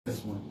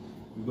this one.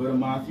 We go to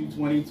Matthew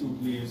 22,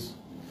 please.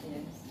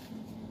 Yes.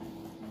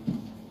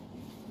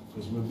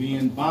 Because we're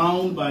being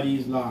bound by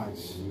these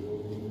lies.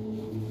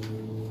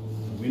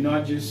 We're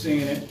not just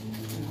saying it.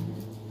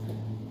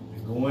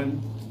 We're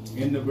going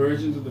in the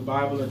versions of the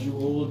Bible that you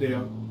hold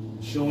there,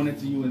 showing it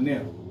to you in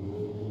there.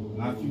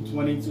 Matthew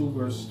 22,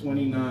 verse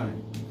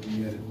 29.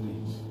 Read it,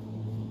 please.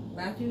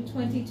 Matthew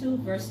 22,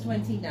 verse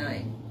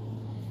 29.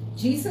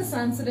 Jesus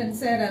answered and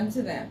said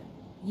unto them,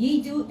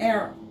 Ye do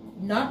err,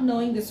 not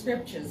knowing the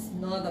scriptures,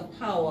 nor the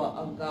power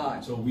of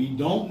God. So we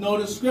don't know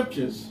the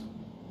scriptures,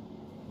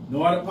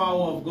 nor the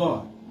power of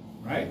God.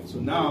 Right? So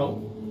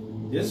now,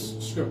 this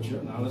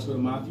scripture, now let's go to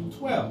Matthew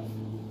 12.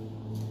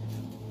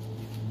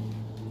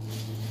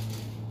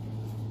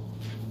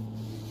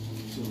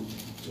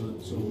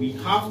 So we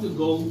have to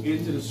go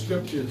into the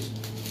scriptures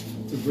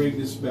to break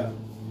this spell.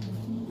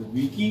 If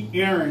we keep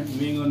erring,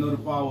 we ain't going to know the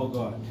power of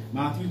God.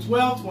 Matthew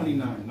 12,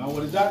 29. Now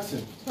what does that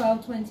say?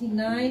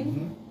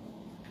 12:29.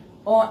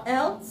 Or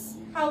else,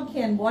 how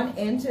can one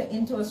enter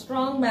into a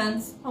strong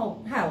man's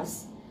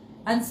house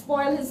and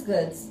spoil his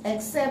goods,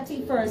 except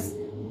he first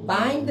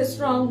bind the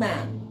strong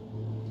man,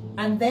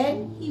 and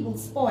then he will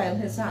spoil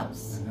his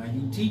house? And now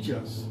you teach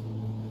us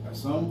that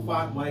some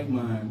fat white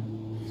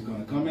man is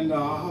going to come into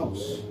our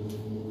house.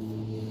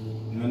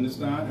 You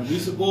understand? And we're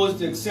supposed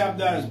to accept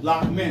that as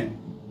black men.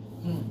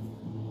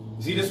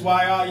 You see, that's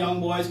why our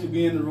young boys could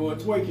be in the road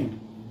twerking.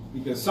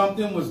 Because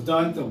something was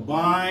done to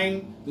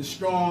bind the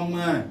strong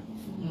man.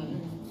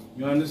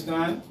 You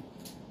understand?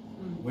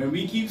 When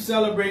we keep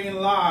celebrating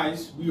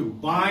lies, we are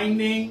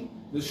binding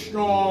the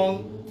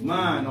strong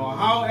man. Or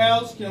how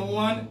else can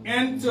one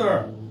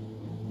enter?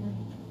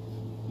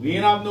 We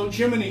ain't have no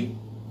chimney.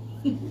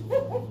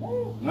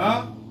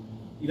 Huh?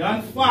 He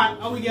done fat.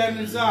 How we getting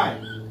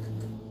inside?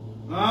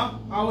 Huh?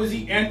 How is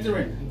he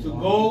entering? To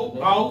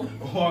go out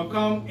or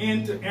come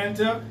in to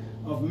enter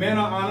of men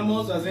or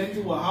animals as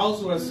into a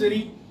house or a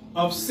city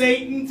of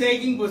Satan,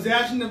 taking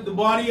possession of the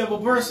body of a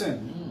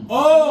person.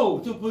 Oh,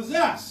 to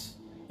possess.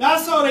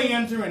 That's how they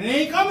enter in.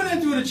 They ain't coming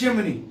in through the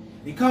chimney.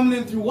 They coming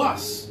in through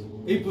us.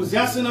 They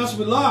possessing us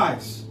with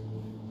lies.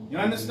 You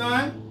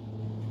understand?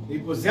 They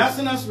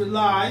possessing us with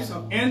lies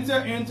of enter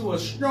into a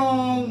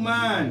strong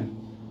man.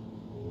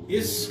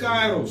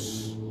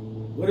 Iskairos.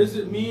 What does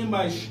it mean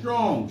by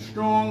strong?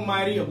 Strong,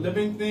 mighty, of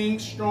living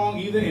things, strong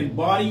either in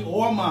body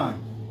or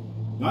mind.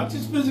 Not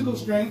just physical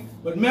strength,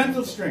 but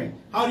mental strength.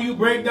 How do you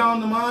break down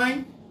the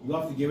mind? You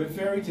have to give it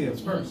fairy tales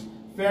first.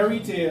 Fairy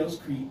tales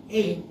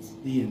create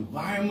the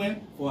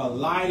environment for a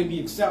lie to be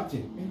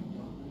accepted.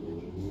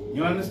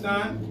 You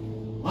understand?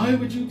 Why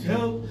would you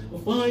tell a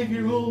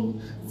 5-year-old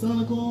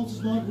Santa Claus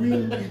is not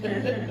real?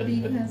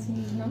 Because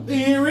he's not.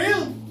 They ain't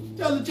real.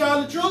 Tell the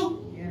child the truth.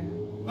 Yeah.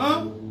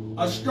 Huh?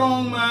 A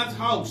strong man's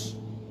house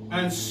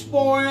and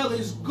spoil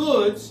his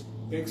goods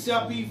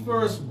except he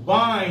first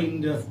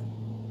bind.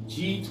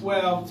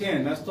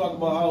 G12:10. Let's talk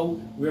about how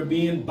we're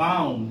being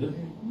bound.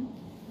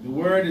 The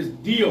word is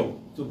deal.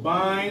 To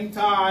bind,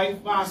 tie,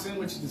 fasten,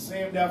 which is the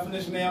same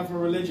definition they have for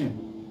religion.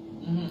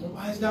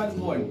 Why is that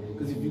important?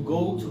 Because if you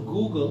go to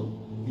Google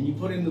and you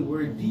put in the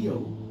word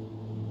deal,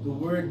 we'll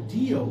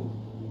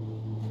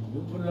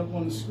put it up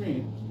on the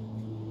screen.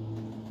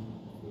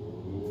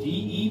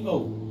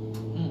 D-E-O.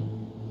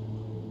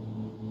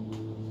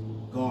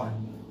 God.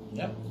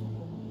 Yep.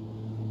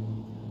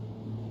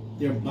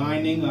 They're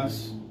binding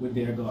us with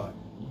their God.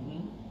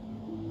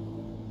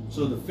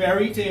 So the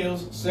fairy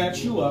tales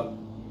set you up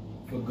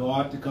for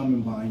God to come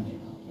and bind you.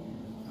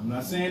 I'm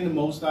not saying the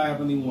Most High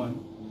Heavenly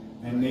One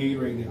and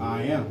narrated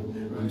I am.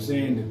 I'm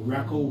saying the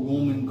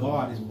Greco-Roman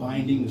God is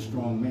binding the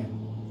strong man.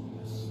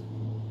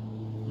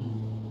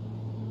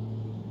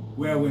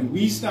 Where when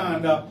we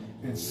stand up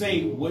and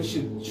say what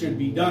should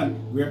be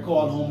done, we're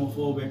called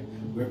homophobic,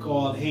 we're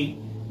called hate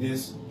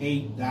this,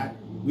 hate that.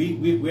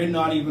 We're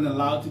not even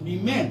allowed to be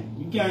men.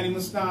 You can't even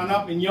stand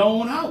up in your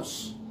own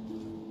house,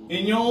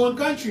 in your own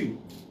country,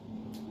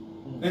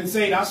 and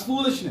say that's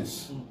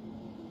foolishness.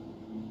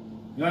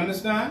 You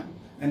understand?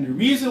 And the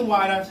reason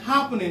why that's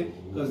happening,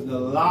 because the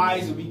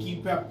lies that we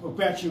keep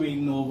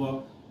perpetuating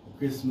over the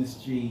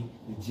Christmas tree,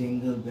 the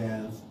jingle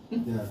bells,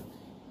 the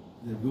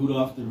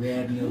Rudolph the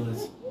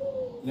Red-Nosed.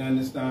 You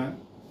understand?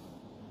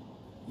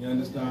 You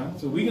understand?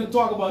 So we're going to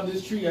talk about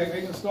this tree. I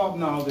can stop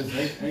now because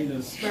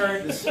the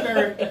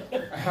spirit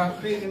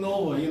taking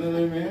over, you know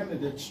what I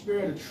mean? The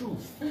spirit of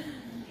truth.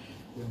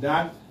 With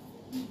that,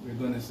 we're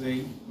going to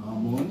say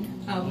Amun.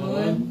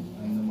 Amun.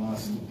 And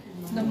Namaste.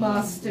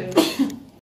 Namaste.